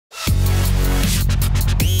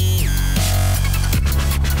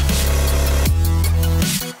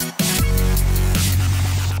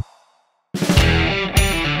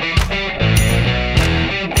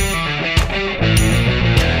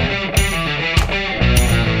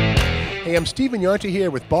Hey, I'm Steve Vignante here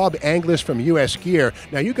with Bob Anglis from US Gear.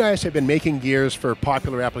 Now, you guys have been making gears for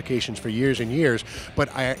popular applications for years and years, but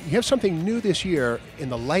you have something new this year in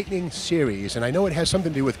the Lightning series, and I know it has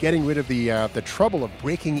something to do with getting rid of the trouble of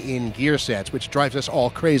breaking in gear sets, which drives us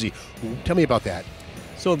all crazy. Tell me about that.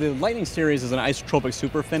 So the Lightning series is an isotropic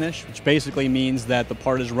super finish, which basically means that the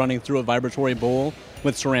part is running through a vibratory bowl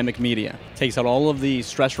with ceramic media. It takes out all of the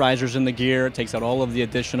stress risers in the gear, it takes out all of the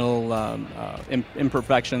additional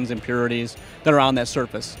imperfections, impurities that are on that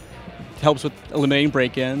surface. It helps with eliminating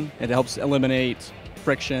break-in, it helps eliminate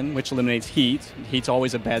friction, which eliminates heat. Heat's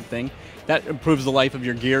always a bad thing. That improves the life of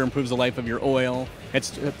your gear, improves the life of your oil.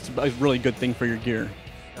 It's a really good thing for your gear.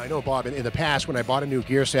 I know, Bob, in the past when I bought a new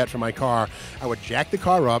gear set for my car, I would jack the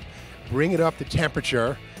car up, bring it up to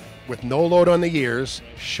temperature with no load on the gears,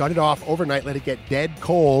 shut it off overnight, let it get dead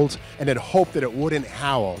cold, and then hope that it wouldn't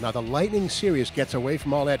howl. Now, the Lightning series gets away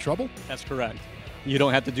from all that trouble? That's correct. You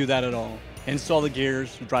don't have to do that at all. Install the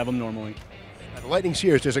gears, drive them normally. Now, the Lightning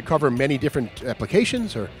series, does it cover many different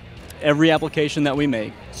applications, or? Every application that we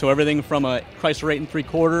make. So everything from a Chrysler 8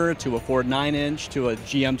 3/4 to a Ford 9-inch to a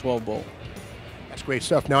GM 12 bolt. That's great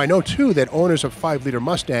stuff. Now, I know, too, that owners of 5-liter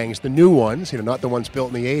Mustangs, the new ones, not the ones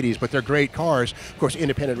built in the 80s, but they're great cars. Of course,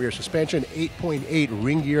 independent rear suspension, 8.8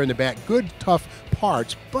 ring gear in the back, good, tough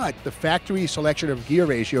parts, but the factory selection of gear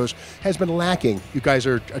ratios has been lacking. You guys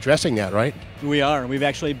are addressing that, right? We are. We've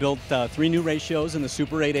actually built 3 new ratios in the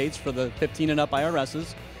Super 8.8s for the 15 and up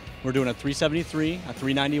IRSs. We're doing a 373, a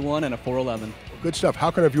 391, and a 411. Good stuff.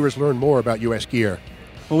 How can our viewers learn more about US Gear?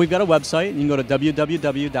 Well, we've got a website. You can go to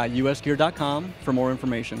www.usgear.com for more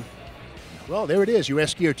information. Well, there it is.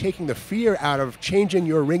 US Gear taking the fear out of changing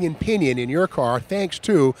your ring and pinion in your car thanks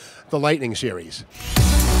to the Lightning series.